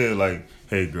goes over there? Like,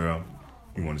 hey, girl,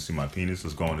 you want to see my penis?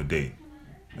 Let's go on a date.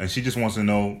 And she just wants to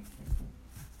know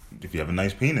if you have a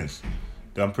nice penis.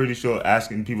 I'm pretty sure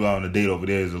asking people out on a date over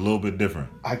there is a little bit different.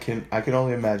 I can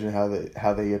only imagine how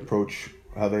they approach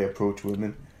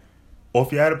women. Or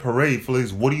if you're at a parade,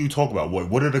 Felix, what do you talk about?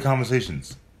 What are the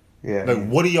conversations? Yeah. Like,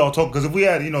 what do y'all talk? Because if we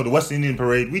had, the West Indian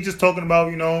parade, we just talking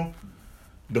about,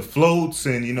 the floats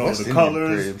and West the Indian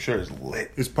colors. Parade, I'm sure it's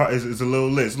lit. It's a little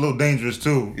lit. It's a little dangerous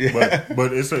too. Yeah.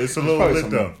 But it's a little lit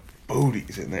though.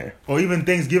 Booties in there. Or even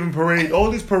Thanksgiving parade.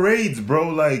 All these parades, bro.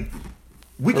 Like,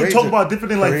 we can talk about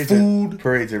different things like food.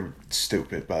 Parades are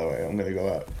stupid, by the way. I'm gonna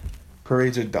go out.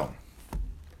 Parades are dumb.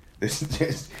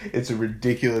 It's a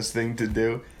ridiculous thing to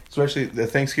do. Especially the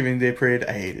Thanksgiving Day parade.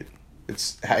 I hate it.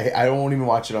 I won't even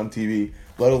watch it on TV,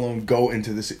 let alone go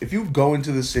into the city. If you go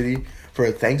into the city for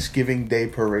a Thanksgiving Day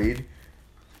parade,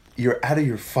 you're out of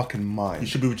your fucking mind. You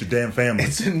should be with your damn family.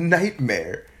 It's a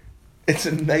nightmare. It's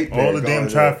a nightmare. All the damn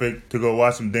traffic to go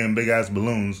watch some damn big ass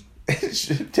balloons.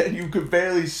 That you could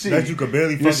barely see. That you could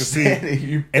barely fucking see.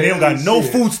 And they don't got no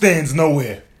food stands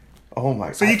nowhere. Oh my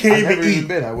god. So you can't even eat.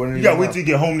 You gotta wait till you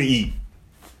get home to eat.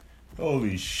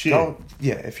 Holy shit.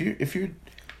 If you're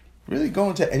really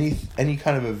going to any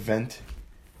kind of event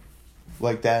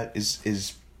like that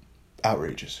is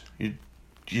outrageous.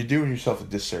 You're doing yourself a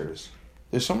disservice.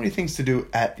 There's so many things to do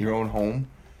at your own home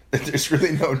that there's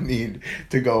really no need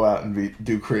to go out and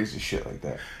do crazy shit like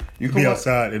that. You can be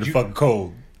outside in the fucking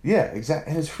cold. Yeah,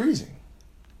 exactly. And it's freezing.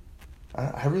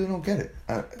 I really don't get it.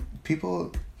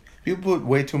 People People put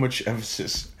way too much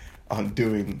emphasis on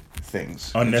doing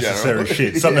things. in Unnecessary general.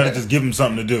 shit. Something Yeah. that just give them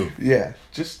something to do. Yeah,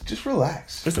 just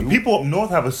relax. Listen, people up north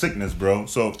have a sickness, bro.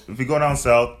 So if you go down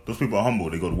south, those people are humble.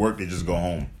 They go to work, they just go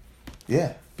home.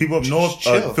 Yeah. People up Just north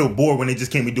chill. feel bored when they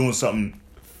just can't be doing something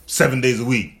 7 days a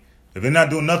week. If they're not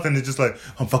doing nothing, it's just like,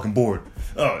 I'm fucking bored.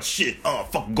 Oh, shit. Oh,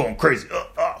 fucking going crazy.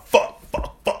 Fuck.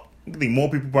 I think more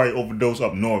people probably overdose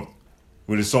up north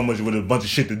with a bunch of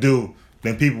shit to do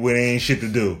than people where they ain't shit to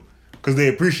do. Because they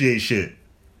appreciate shit.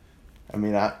 I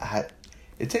mean,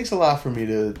 it takes a lot for me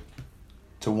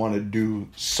to want to do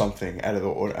something out of the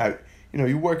order.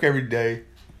 You work every day.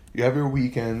 You have your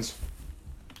weekends.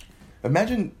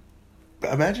 Imagine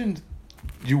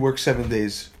you work 7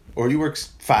 days, or you work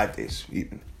 5 days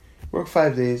even. Work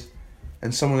 5 days,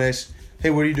 and someone asks, "Hey,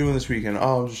 what are you doing this weekend?"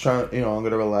 "Oh, I'm just trying. I'm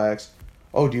gonna relax."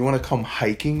 "Oh, do you want to come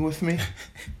hiking with me?"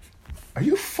 Are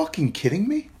you fucking kidding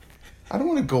me? I don't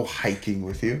want to go hiking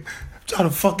with you. I'm trying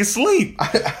to fucking sleep.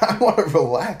 I want to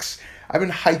relax. I've been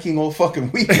hiking all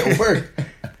fucking week at work.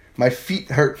 My feet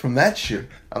hurt from that shit.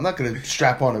 I'm not gonna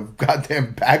strap on a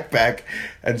goddamn backpack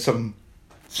and some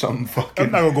fucking.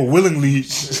 I'm not gonna go willingly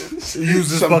use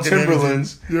this Some fucking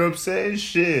Timberlands. energy. You know what I'm saying?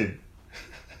 Shit.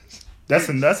 That's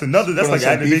another. That's put on like some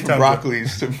adding beef and daytime.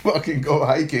 broccolis to fucking go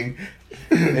hiking,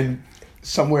 and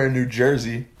somewhere in New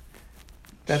Jersey.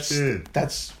 Shit.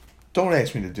 That's. Don't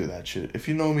ask me to do that shit. If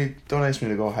you know me, don't ask me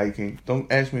to go hiking. Don't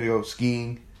ask me to go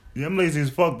skiing. Yeah, I'm lazy as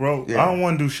fuck, bro. Yeah. I don't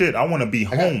want to do shit. I want to be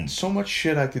I home. got so much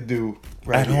shit I could do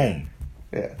At here. home.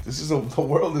 Yeah, the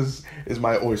world is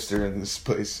my oyster in this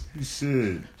place.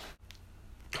 Shit.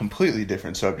 Completely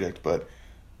different subject, but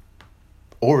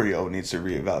Oreo needs to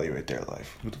reevaluate their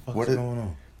life. What the fuck is going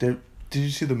on? Did you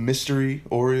see the mystery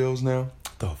Oreos now?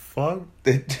 The fuck?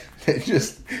 They're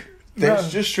just Nah.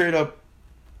 straight up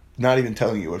not even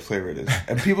telling you what flavor it is,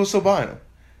 and people still buying them.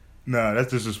 Nah,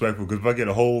 that's disrespectful. Because if I get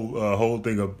a whole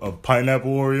thing of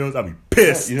pineapple Oreos, I'll be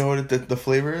pissed. You know what the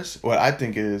flavor is? What I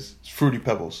think it is Fruity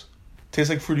Pebbles. Tastes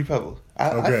like Fruity Pebbles.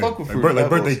 I fuck with Fruity Pebbles. Like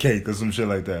birthday cake or some shit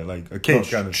like that. Like a cake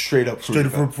kind of. Straight up Fruity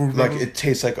Pebbles. Fruity Like Pebbles? it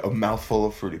tastes like a mouthful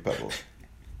of Fruity Pebbles.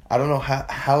 I don't know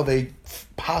how they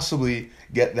possibly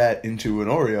get that into an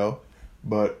Oreo,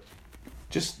 but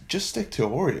just stick to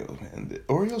Oreos, man. The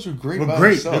Oreos are great by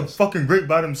Great. They're themselves. fucking great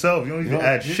by themselves. You don't even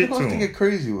add You shit don't to have to them. get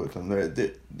crazy with them.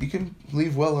 You can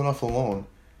leave well enough alone.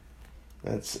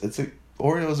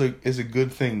 Oreos is a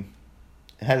good thing.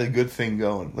 It had a good thing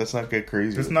going. Let's not get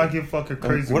crazy. Just with not it. get fucking And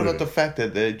crazy. what with about the it. fact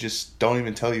that they just don't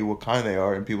even tell you what kind they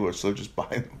are, and people are still just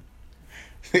buying them?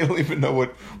 They don't even know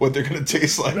what they're gonna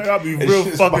taste like. Like, I'll be It's real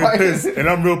just fucking buying pissed, it. and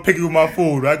I'm real picky with my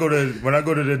food. When I go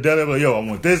to the deli, I'm like, yo, I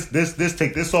want this,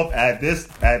 take this off, add this,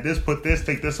 put this,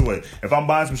 take this away. If I'm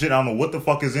buying some shit, I don't know what the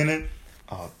fuck is in it.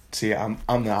 See, I'm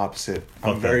the opposite.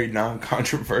 I'm Okay. very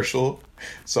non-controversial,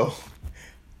 so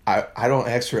I don't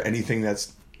ask for anything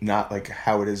that's not like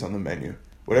how it is on the menu.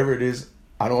 Whatever it is,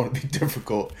 I don't want to be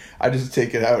difficult. I just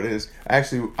take it how it is.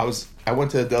 Actually, I went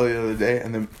to the deli the other day,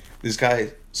 and then this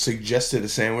guy suggested a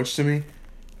sandwich to me,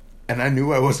 and I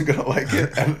knew I wasn't gonna like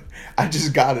it, and I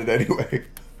just got it anyway.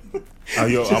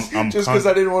 Yo, I'm just because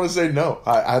I didn't want to say no.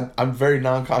 I'm very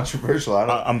non-controversial.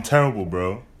 I'm terrible,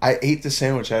 bro. I ate the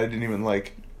sandwich I didn't even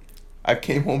like. I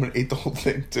came home and ate the whole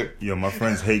thing too. Yo, my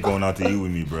friends hate going out to eat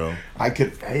with me, bro. I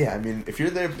mean, if you're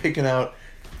there picking out,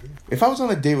 if I was on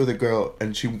a date with a girl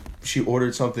and she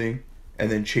ordered something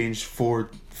and then changed 4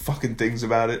 fucking things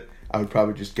about it, I would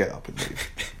probably just get up and leave.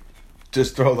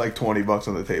 Just throw like $20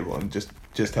 on the table and just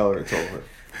tell her it's over.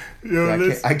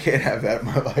 Yo, I can't have that in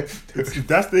my life, dude.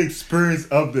 that's the experience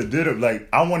of the dinner. Like,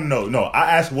 I want to know. No,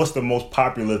 I ask what's the most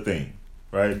popular thing,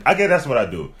 right? I guess that's what I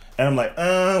do. And I'm like,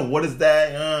 what is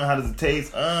that? How does it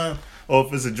taste? Or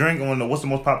if it's a drink, I want to know what's the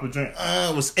most popular drink.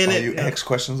 What's in it? You ask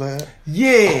questions like that?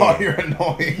 Yeah. Oh, you're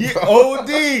annoying. Yeah, Bro.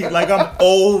 OD. Like, I'm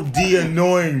OD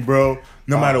annoying, bro.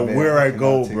 No matter man, where I I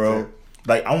go, cannot bro. take that.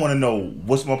 Like, I want to know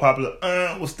what's more popular.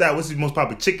 What's that? What's the most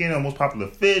popular chicken or most popular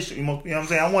fish? You know what I'm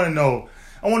saying? I want to know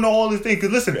all these things.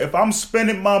 Because, listen, if I'm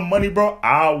spending my money, bro,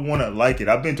 I want to like it.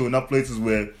 I've been to enough places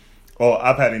where,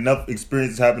 I've had enough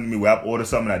experiences happen to me where I've ordered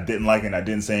something I didn't like and I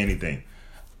didn't say anything.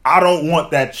 I don't want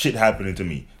that shit happening to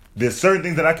me. There's certain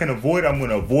things that I can avoid. I'm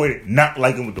going to avoid it, not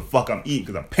liking what the fuck I'm eating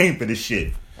because I'm paying for this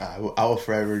shit. I will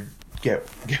forever get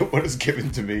what is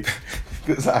given to me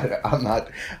because I'm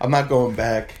not going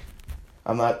back.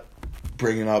 I'm not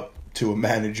bringing up to a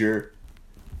manager.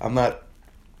 I'm not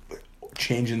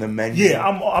changing the menu. Yeah,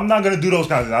 I'm not gonna do those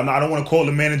kinds of things. I don't want to call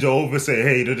the manager over and say,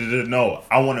 hey, no.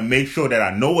 I want to make sure that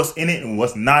I know what's in it and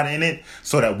what's not in it,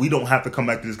 so that we don't have to come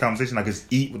back to this conversation. I can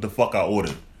just eat what the fuck I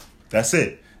ordered. That's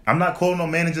it. I'm not calling no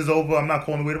managers over. I'm not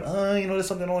calling the waiter. There's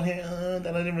something on here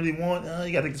that I didn't really want.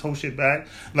 You gotta take this whole shit back.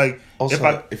 Like,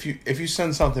 also, if you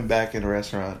send something back in a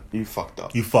restaurant, you fucked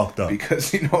up. You fucked up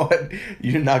because you know what?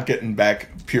 You're not getting back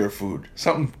pure food.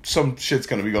 Some shit's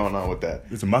gonna be going on with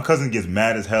that. Listen, my cousin gets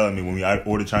mad as hell at me when I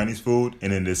order Chinese food,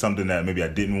 and then there's something that maybe I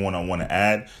didn't want. I want to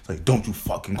add. It's like, don't you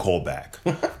fucking call back.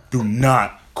 Do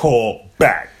not call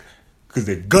back, because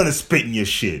they're gonna spit in your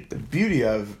shit. The beauty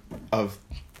of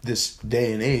this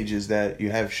day and age is that you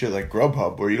have shit like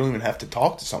Grubhub where you don't even have to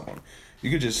talk to someone.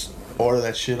 You could just order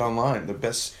that shit online. The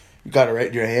best, you got it right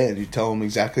in your hand. You tell them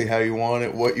exactly how you want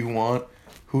it, what you want.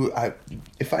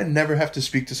 If I never have to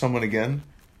speak to someone again,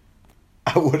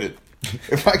 I wouldn't.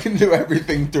 If I can do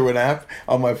everything through an app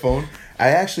on my phone,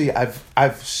 I've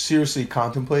seriously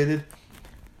contemplated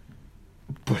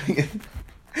putting it.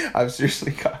 I've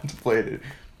seriously contemplated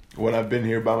when I've been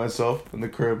here by myself in the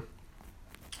crib,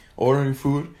 ordering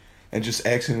food and just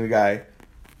asking the guy,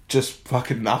 just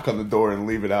fucking knock on the door and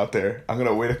leave it out there. I'm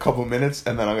gonna wait a couple minutes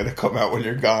and then I'm gonna come out when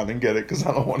you're gone and get it because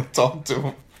I don't want to talk to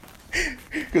him.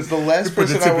 Because the last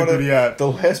person I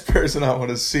want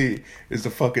to see is the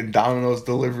fucking Domino's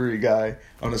delivery guy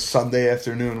on a Sunday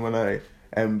afternoon when I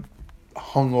am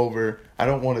hungover. I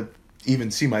don't want to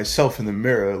even see myself in the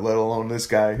mirror, let alone this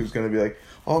guy who's gonna be like,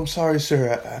 "Oh, I'm sorry,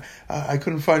 sir. I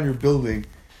couldn't find your building,"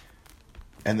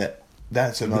 and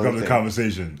that's another thing. The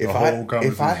conversation.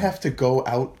 If I have to go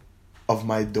out of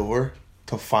my door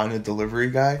to find a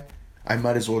delivery guy, I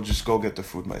might as well just go get the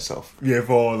food myself. Yeah,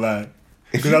 for all that.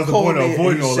 Because that's the point of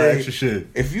avoiding all that extra shit.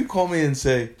 If you call me and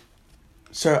say,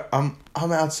 "Sir, I'm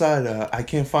outside. I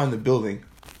can't find the building,"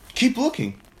 keep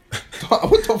looking.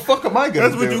 What the fuck am I gonna do?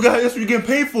 That's what you got. That's what you getting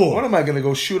paid for. What am I gonna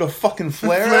go shoot a fucking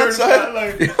flare outside?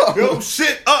 Like, yo,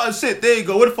 shit. Shit. There you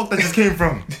go. Where the fuck that just came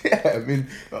from? Yeah, I mean,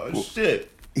 shit.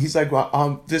 He's like,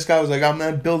 well, this guy was like, "I'm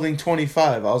at building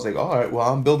 25." I was like, "All right, well,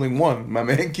 I'm building 1." My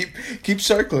man, keep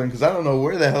circling because I don't know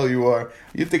where the hell you are.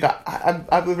 You think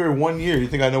I've lived here 1 year? You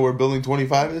think I know where building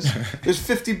 25 is? There's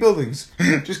 50 buildings.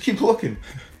 Just keep looking.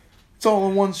 It's all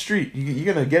in one street.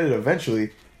 You're gonna get it eventually.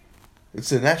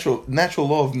 It's a natural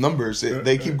law of numbers.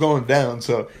 They keep going down,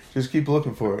 so just keep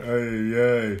looking for it.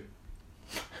 Hey.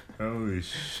 Holy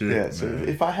shit. Yeah, so man.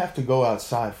 if I have to go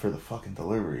outside for the fucking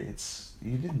delivery,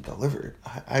 you didn't deliver it.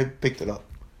 I picked it up.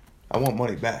 I want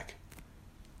money back.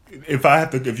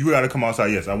 If you gotta come outside,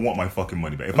 yes, I want my fucking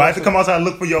money back. If I have to come outside and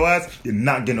look for your ass, you're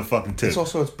not getting a fucking tip.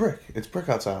 It's brick. It's brick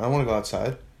outside. I don't want to go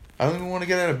outside. I don't even want to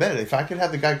get out of bed. If I could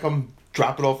have the guy come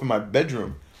drop it off in my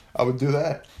bedroom, I would do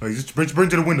that. Like, just bring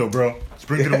to the window, bro. Just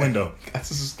bring to the window. That's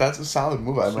a solid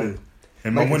move.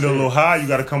 And my window a little high, you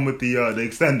gotta come with the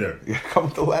extender. Yeah, come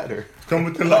with the ladder. Come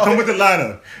with the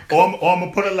ladder. Or I'm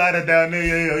gonna put a ladder down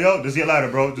there. Yo, this is your ladder,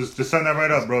 bro. Just send that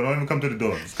right up, bro. Don't even come to the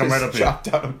door. Just come right up here. Drop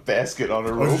down a basket on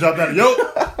a rope. Just drop down. Yo.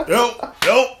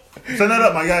 Send that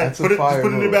up, my guy. Just put it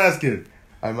in the basket.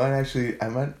 I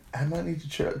might need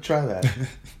to try that.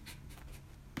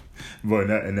 But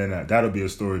that'll be a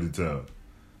story to tell.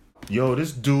 Yo,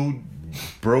 this dude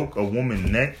broke a woman's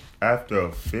neck after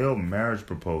a failed marriage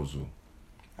proposal.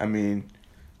 I mean,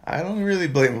 I don't really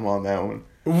blame him on that one.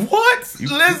 What? You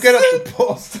gotta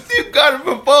propose. You gotta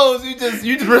propose. You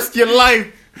just risk your life.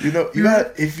 You know,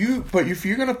 if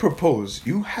you're gonna propose,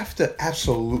 you have to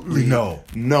absolutely know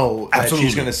that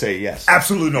she's gonna say yes.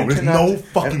 Absolutely no. There's no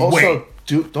fucking way.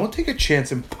 Don't take a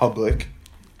chance in public.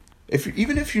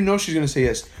 Even if you know she's gonna say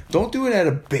yes, don't do it at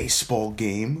a baseball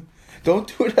game.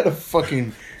 Don't do it at a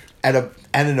fucking at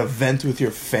an event with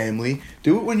your family.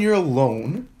 Do it when you're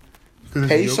alone.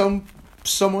 Pay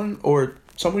someone or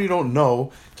someone you don't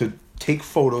know to take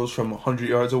photos from 100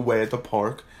 yards away at the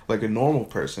park like a normal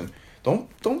person.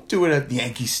 Don't do it at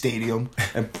Yankee Stadium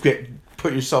and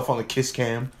put yourself on the kiss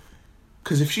cam.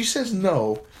 Because if she says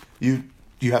no, you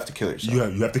have to kill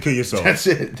yourself. You have to kill yourself. That's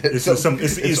it. It's some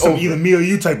either me or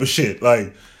you type of shit.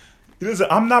 Like, listen,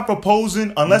 I'm not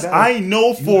proposing unless I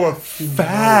know for a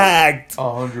fact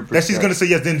 100% that she's gonna say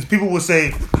yes. Then people will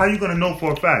say, "How you gonna know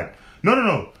for a fact?"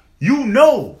 No. You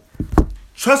know.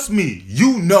 Trust me.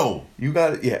 You know. You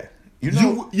got it. Yeah. You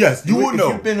know. Yes. You will know.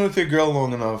 If you've been with your girl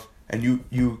long enough, and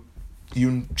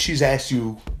she's asked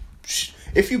you.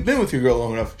 If you've been with your girl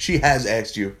long enough, she has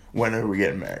asked you, when are we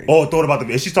getting married? Or thought about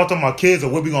if she's talking about kids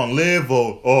or where we gonna live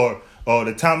or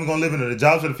the time we're gonna live in or the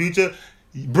jobs for the future,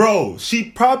 bro, she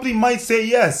probably might say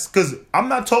yes. Cause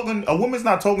a woman's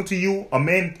not talking to you, a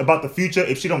man, about the future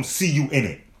if she don't see you in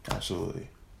it. Absolutely.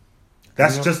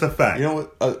 That's just a fact. You know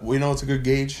what? We know it's a good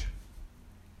gauge.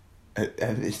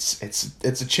 And it's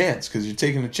a chance because you're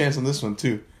taking a chance on this one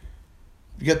too.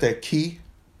 You got that key.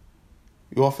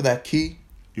 You offer that key.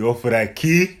 You offer that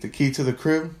key. The key to the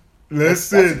crib.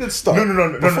 Listen. That's a good start.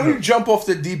 No. Before you jump off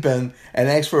the deep end and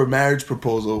ask for a marriage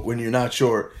proposal when you're not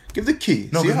sure, give the key.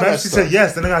 No, See because how imagine that she starts. said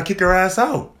yes, then I gotta kick her ass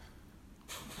out.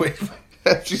 Wait,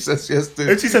 she says yes to...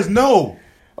 And she says no.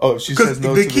 Oh, she Because says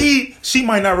no the to key, she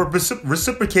might not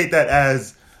reciprocate that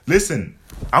as, listen,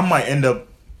 I might end up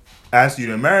asking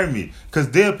you to marry me. Because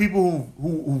there are people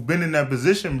who've been in that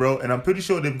position, bro, and I'm pretty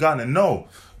sure they've gotten a no.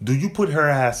 Do you put her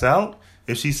ass out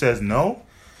if she says no?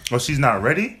 Or she's not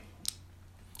ready?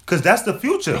 Because that's the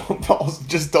future.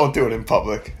 Just don't do it in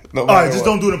public. No All right, matter just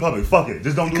what. don't do it in public. Fuck it.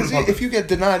 Just don't do it in Because public. if you get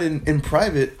denied in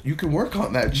private, you can work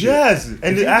on that shit. Yes. And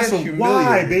If they you ask get her,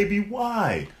 why, humiliated- baby?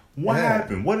 Why? What Yeah.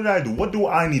 happened? What did I do? What do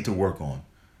I need to work on?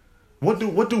 What do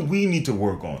we need to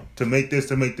work on to make this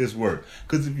work?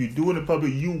 Because if you do it in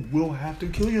public, you will have to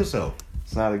kill yourself.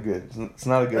 It's not a good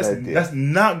idea. That's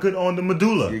not good on the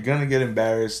medulla. You're gonna get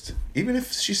embarrassed. Even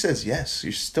if she says yes,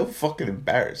 you're still fucking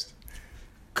embarrassed.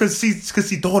 Cause she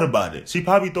thought about it. She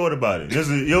probably thought about it. Just,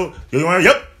 yo, you want to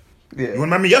yep? Yeah. You want to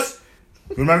marry me? Yes.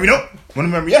 You want to marry me? No. Want to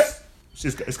marry me? Yes.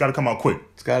 It's got to come out quick.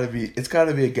 It's gotta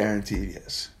be a guaranteed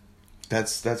yes.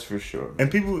 That's for sure.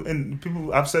 And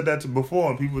people, I've said that before,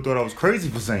 and people thought I was crazy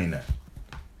for saying that.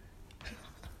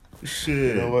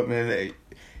 Shit. You know what, man? Hey,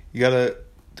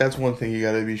 that's one thing you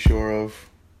gotta be sure of.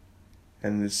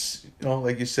 And it's,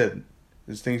 like you said,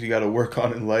 there's things you gotta work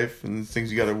on in life, and there's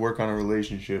things you gotta work on in a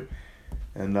relationship.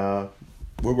 And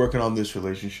we're working on this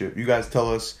relationship. You guys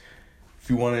tell us if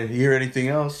you want to hear anything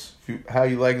else, how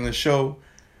you liking the show,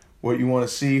 what you want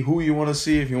to see, who you want to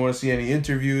see, if you want to see any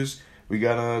interviews. We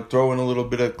gotta throw in a little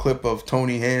bit of clip of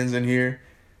Tony Hands in here.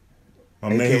 My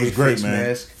man, he was great, Face man.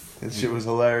 Mask. That shit was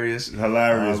hilarious.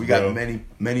 Hilarious, We bro. got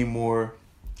many more.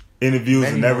 Interviews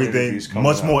Many and more everything. interviews coming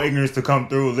Much out. more ignorance to come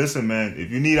through. Listen, man,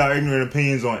 if you need our ignorant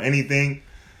opinions on anything,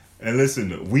 and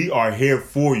listen, we are here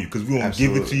for you because we won't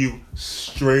give it to Absolutely. you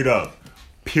straight up.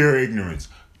 Pure ignorance.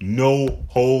 No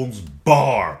holds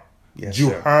bar. Yes, You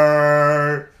sir.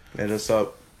 heard? Hit us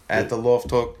up at the Loft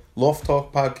Talk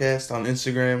Podcast on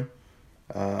Instagram.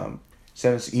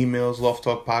 Send us emails,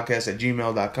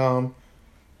 lofttalkpodcast@gmail.com.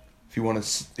 If you want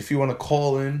to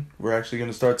call in, we're actually going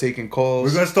to start taking calls.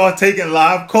 We're going to start taking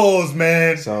live calls,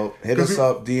 man. So hit us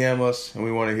up, DM us, and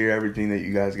we want to hear everything that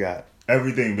you guys got.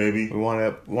 Everything, baby. We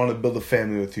want to build a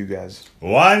family with you guys.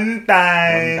 One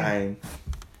time. One time.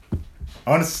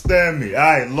 Understand me. All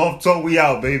right, Love Talk, we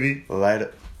out, baby. Light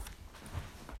up.